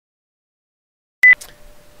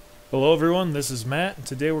Hello everyone, this is Matt, and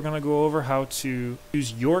today we're going to go over how to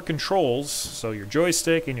use your controls, so your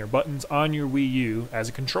joystick and your buttons on your Wii U as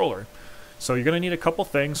a controller. So you're going to need a couple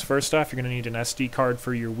things. First off, you're going to need an SD card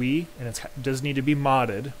for your Wii, and it does need to be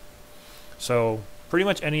modded. So pretty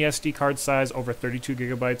much any SD card size over 32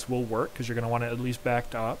 gigabytes will work, because you're going to want it at least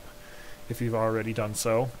backed up if you've already done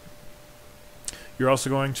so. You're also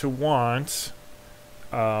going to want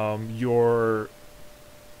your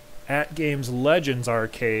ATGames Legends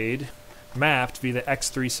arcade mapped via the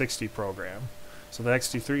X360 program. So the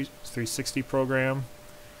X360 program,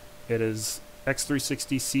 it is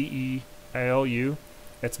X360 CE-ALU.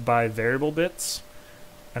 It's by variable bits,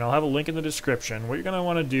 and I'll have a link in the description. What you're going to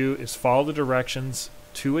want to do is follow the directions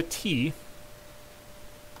to a T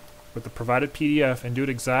with the provided PDF and do it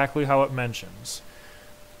exactly how it mentions.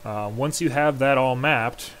 Once you have that all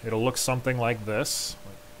mapped, it'll look something like this.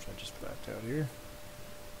 Should I just backed out here?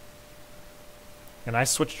 And I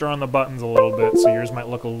switched around the buttons a little bit, so yours might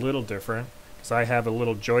look a little different, because I have a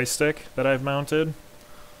little joystick that I've mounted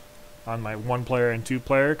on my 1-player and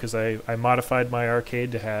 2-player, because I modified my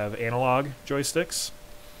arcade to have analog joysticks.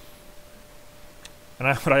 And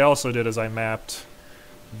what I also did is I mapped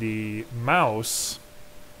the mouse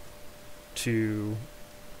to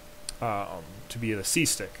be the C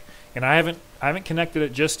stick, and I haven't connected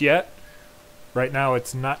it just yet. Right now,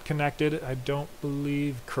 it's not connected. I don't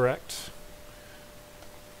believe correct.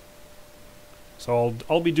 So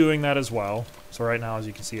I'll be doing that as well. So right now, as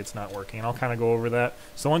you can see, it's not working, and I'll kind of go over that.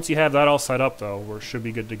 So once you have that all set up, though, we should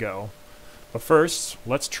be good to go. But first,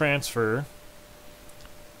 let's transfer.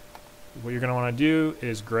 What you're going to want to do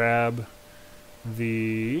is grab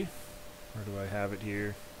the, where do I have it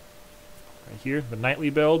here? Right here, the nightly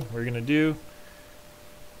build. What you're going to do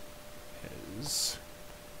is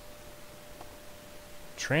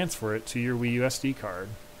transfer it to your Wii U SD card.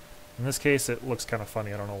 In this case, it looks kind of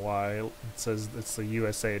funny. I don't know why. It says it's the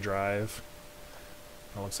USA drive.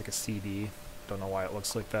 It looks like a CD. Don't know why it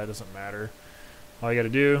looks like that. Doesn't matter. All you got to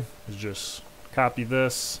do is just copy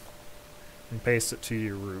this and paste it to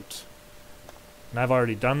your root. And I've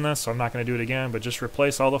already done this, so I'm not going to do it again, but just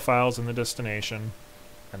replace all the files in the destination.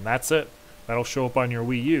 And that's it. That'll show up on your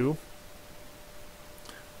Wii U.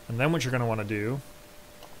 And then what you're going to want to do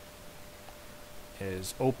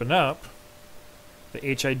is open up the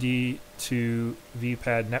HID to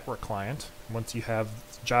VPad network client. Once you have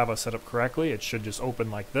Java set up correctly, it should just open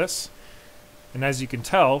like this. And as you can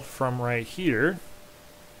tell from right here,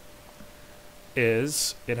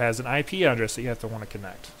 it has an IP address that you have to want to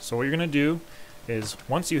connect. So what you're going to do is,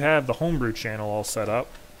 once you have the homebrew channel all set up,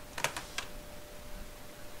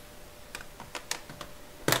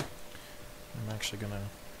 I'm actually going to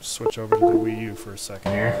switch over to the Wii U for a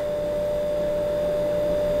second here.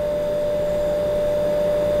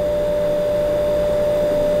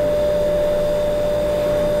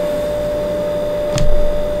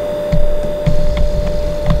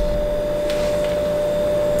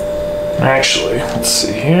 Actually, let's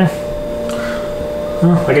see here.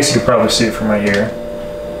 Well, I guess you could probably see it from right here.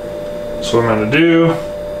 So what I'm going to do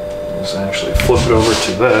is actually flip it over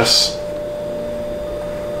to this.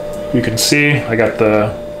 You can see I got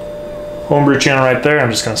the homebrew channel right there.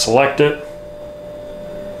 I'm just going to select it.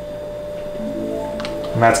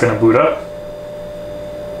 And that's going to boot up.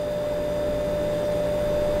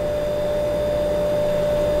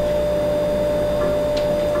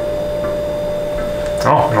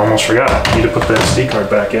 Oh, and almost forgot. I need to put the SD card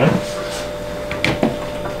back in.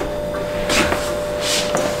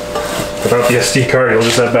 Without the SD card, you'll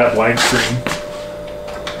just have that wide screen.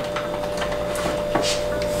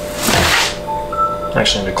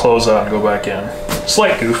 Actually, I need to close out and go back in.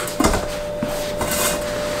 Slight goof.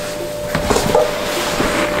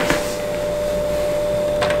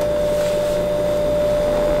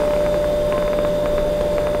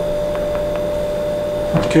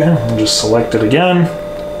 Okay, I'll just select it again.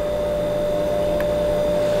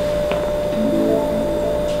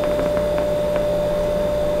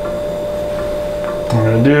 What I'm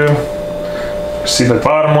going to do, see the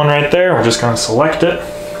bottom one right there, we're just going to select it.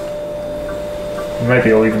 You might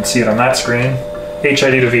be able to even see it on that screen.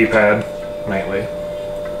 HID to VPad, nightly.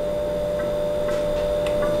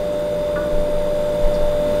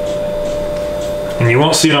 And you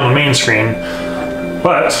won't see it on the main screen,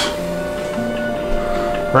 but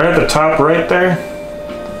right at the top right there,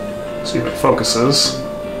 see if it focuses.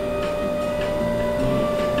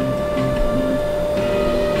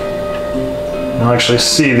 You'll actually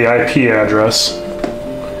see the IP address.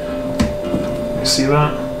 You see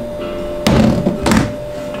that?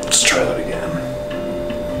 Let's try that again.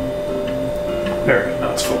 There we go,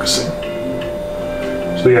 now it's focusing.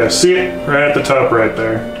 So yeah, see it right at the top right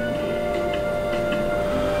there.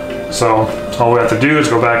 So all we have to do is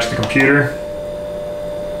go back to the computer.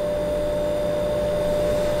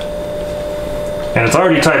 And it's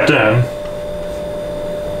already typed in.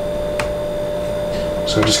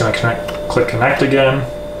 So we're just going to click connect again.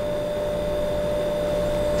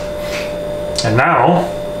 And now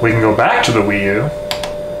we can go back to the Wii U.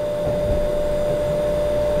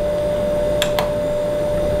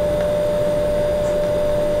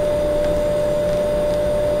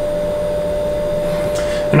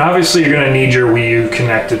 And obviously you're going to need your Wii U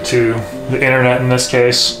connected to the internet in this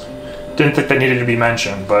case. Didn't think that needed to be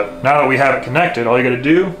mentioned, but now that we have it connected, all you got to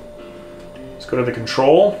do is go to the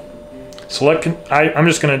control, select, I'm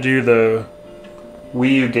just going to do the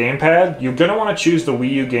Wii U gamepad. You're going to want to choose the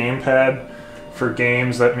Wii U gamepad for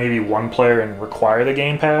games that maybe one player and require the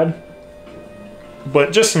gamepad.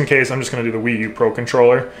 But just in case, I'm just going to do the Wii U Pro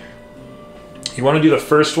controller. You want to do the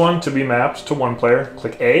first one to be mapped to one player.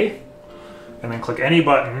 Click A, and then click any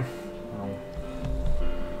button.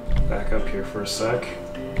 I'll back up here for a sec.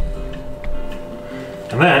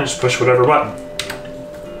 And then just push whatever button.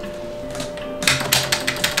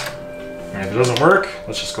 And if it doesn't work,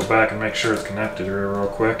 let's just go back and make sure it's connected real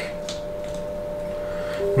quick.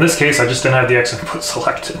 In this case, I just didn't have the X input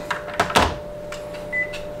selected.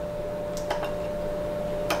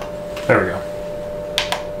 There we go.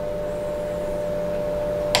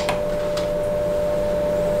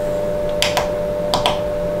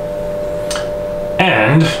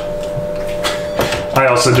 And I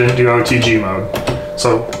also didn't do OTG mode.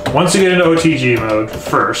 So once you get into OTG mode,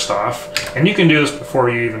 first off, and you can do this before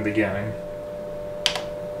you even begin,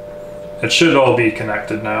 it should all be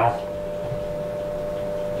connected now.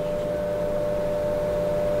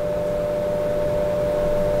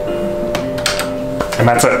 And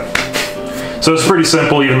that's it. So it's pretty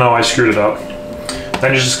simple, even though I screwed it up.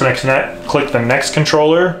 Then you're just going to click the next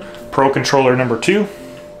controller, Pro Controller number 2.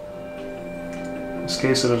 In this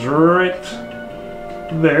case it is right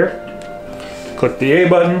there. Click the A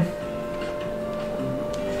button.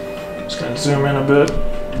 Just going to zoom in a bit.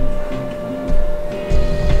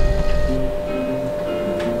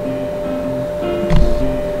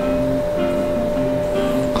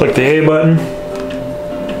 Click the A button.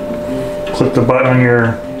 Click the button on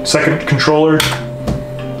your second controller.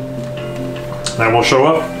 That will show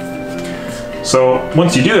up. So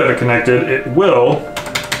once you do have it connected, it will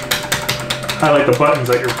highlight the buttons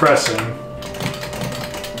that you're pressing.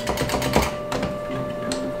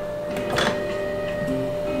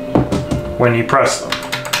 When you press them.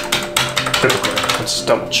 Typically. Let's just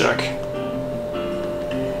double check.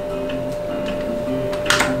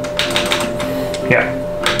 Yeah.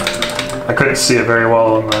 I couldn't see it very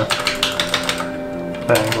well on the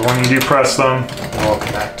thing, but when you do press them, it'll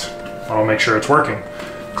connect. I'll make sure it's working.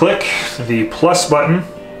 Click the plus button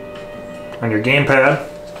on your gamepad,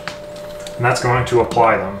 and that's going to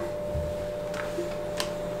apply them.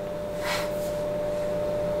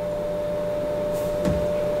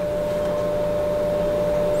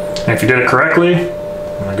 And if you did it correctly,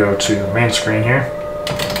 I'm going to go to the main screen here.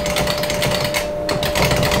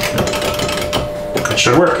 It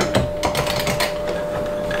should work.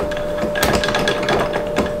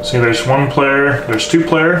 See, there's one player, there's 2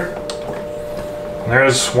 player, and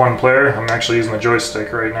there's 1 player. I'm actually using the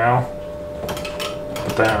joystick right now.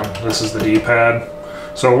 But then, this is the D-pad.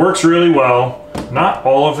 So it works really well. Not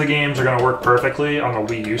all of the games are going to work perfectly on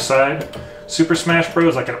the Wii U side. Super Smash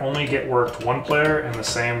Bros. I can only get worked 1 player, and the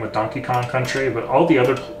same with Donkey Kong Country, but all the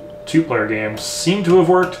other 2-player games seem to have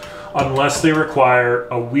worked unless they require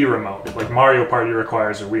a Wii remote, like Mario Party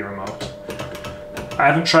requires a Wii remote. I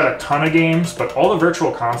haven't tried a ton of games, but all the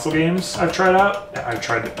Virtual Console games I've tried out, I've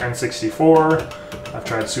tried N64, I've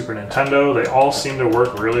tried Super Nintendo, they all seem to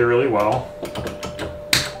work really, really well.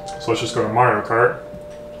 So let's just go to Mario Kart.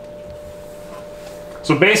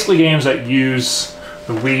 So basically games that use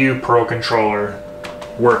the Wii U Pro controller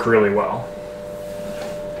work really well.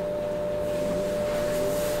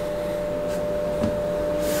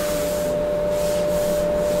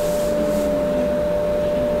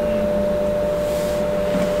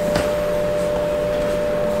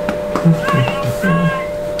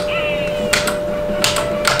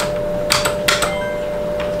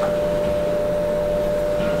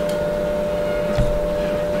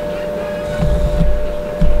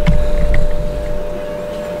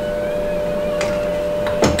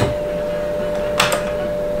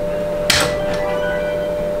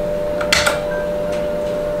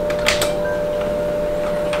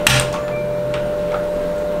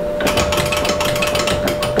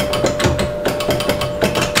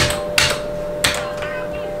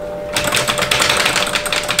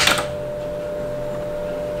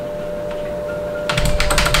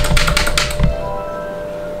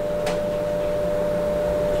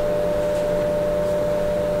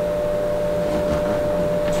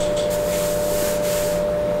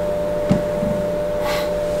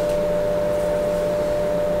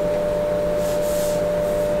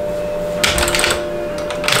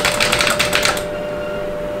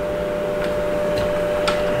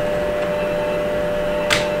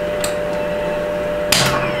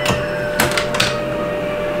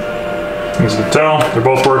 As you can tell, they're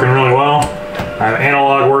both working really well. I have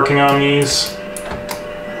analog working on these.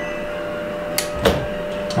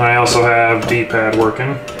 I also have D-pad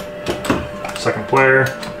working. Second player.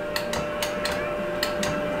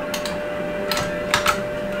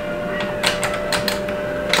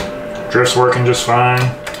 Drift's working just fine.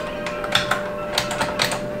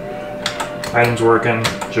 Items working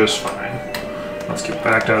just fine. Let's get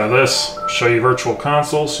backed out of this. Show you Virtual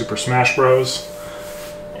Console, Super Smash Bros.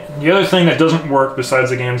 The other thing that doesn't work besides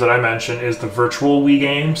the games that I mentioned is the virtual Wii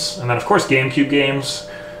games. And then of course GameCube games.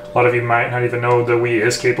 A lot of you might not even know the Wii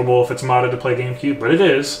is capable if it's modded to play GameCube, but it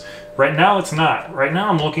is. Right now it's not. Right now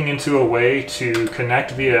I'm looking into a way to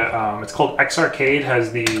connect via, it's called X-Arcade,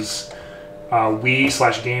 has these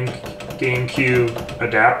Wii/GameCube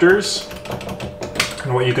adapters.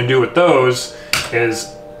 And what you can do with those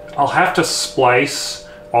is I'll have to splice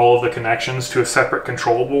all of the connections to a separate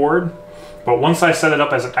control board. But once I set it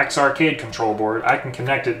up as an X-Arcade control board, I can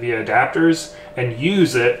connect it via adapters and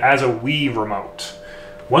use it as a Wii remote.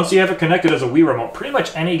 Once you have it connected as a Wii remote, pretty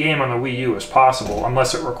much any game on the Wii U is possible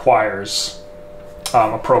unless it requires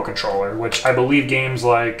a Pro controller, which I believe games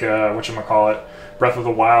like, whatchamacallit, Breath of the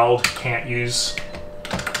Wild can't use.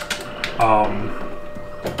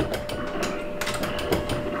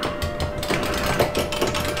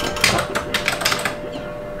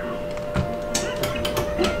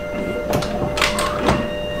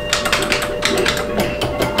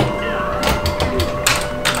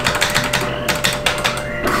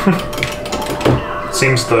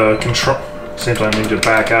 Seems I need to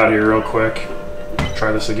back out here real quick.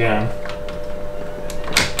 Try this again.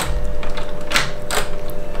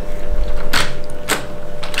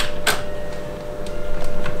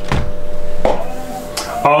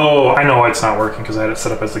 Oh, I know why it's not working, because I had it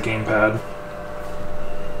set up as the gamepad.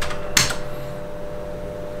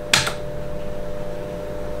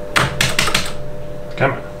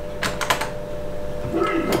 Come on.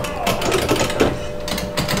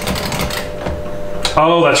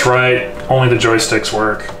 Oh, that's right. Only the joysticks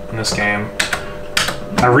work in this game.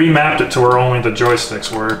 I remapped it to where only the joysticks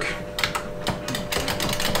work.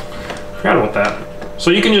 Forgot about that. So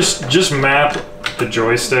you can just map the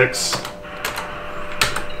joysticks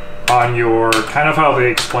on your, kind of how they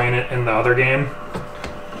explain it in the other game.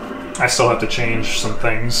 I still have to change some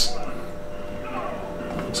things.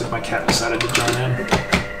 Looks like my cat decided to join in.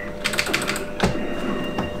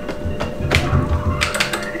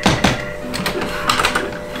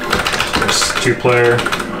 Two-player.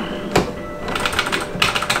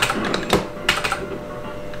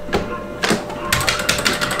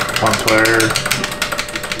 One player.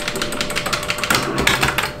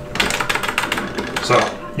 So,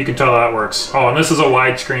 you can tell how that works. Oh, and this is a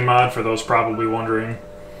widescreen mod for those probably wondering.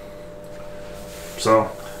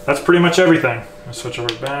 So, that's pretty much everything. I'll switch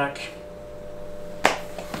over back.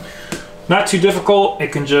 Not too difficult.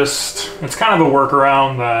 It can just, it's kind of a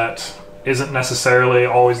workaround that isn't necessarily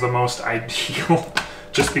always the most ideal,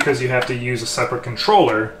 just because you have to use a separate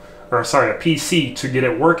controller, or sorry, a PC to get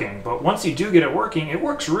it working. But once you do get it working, it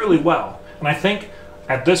works really well. And I think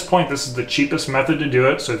at this point, this is the cheapest method to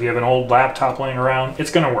do it. So if you have an old laptop laying around,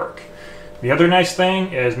 it's gonna work. The other nice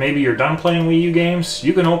thing is maybe you're done playing Wii U games,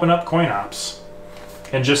 you can open up CoinOps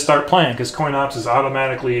and just start playing, because CoinOps is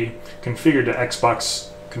automatically configured to Xbox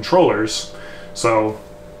controllers. So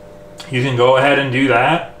you can go ahead and do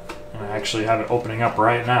that. I actually have it opening up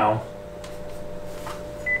right now.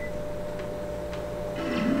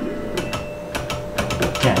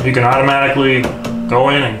 Yeah, you can automatically go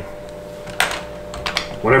in and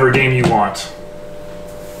whatever game you want.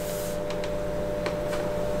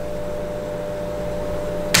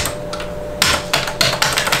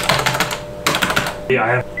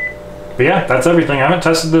 Yeah, but yeah, that's everything. I haven't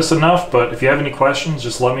tested this enough, but if you have any questions,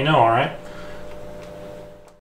 just let me know, alright?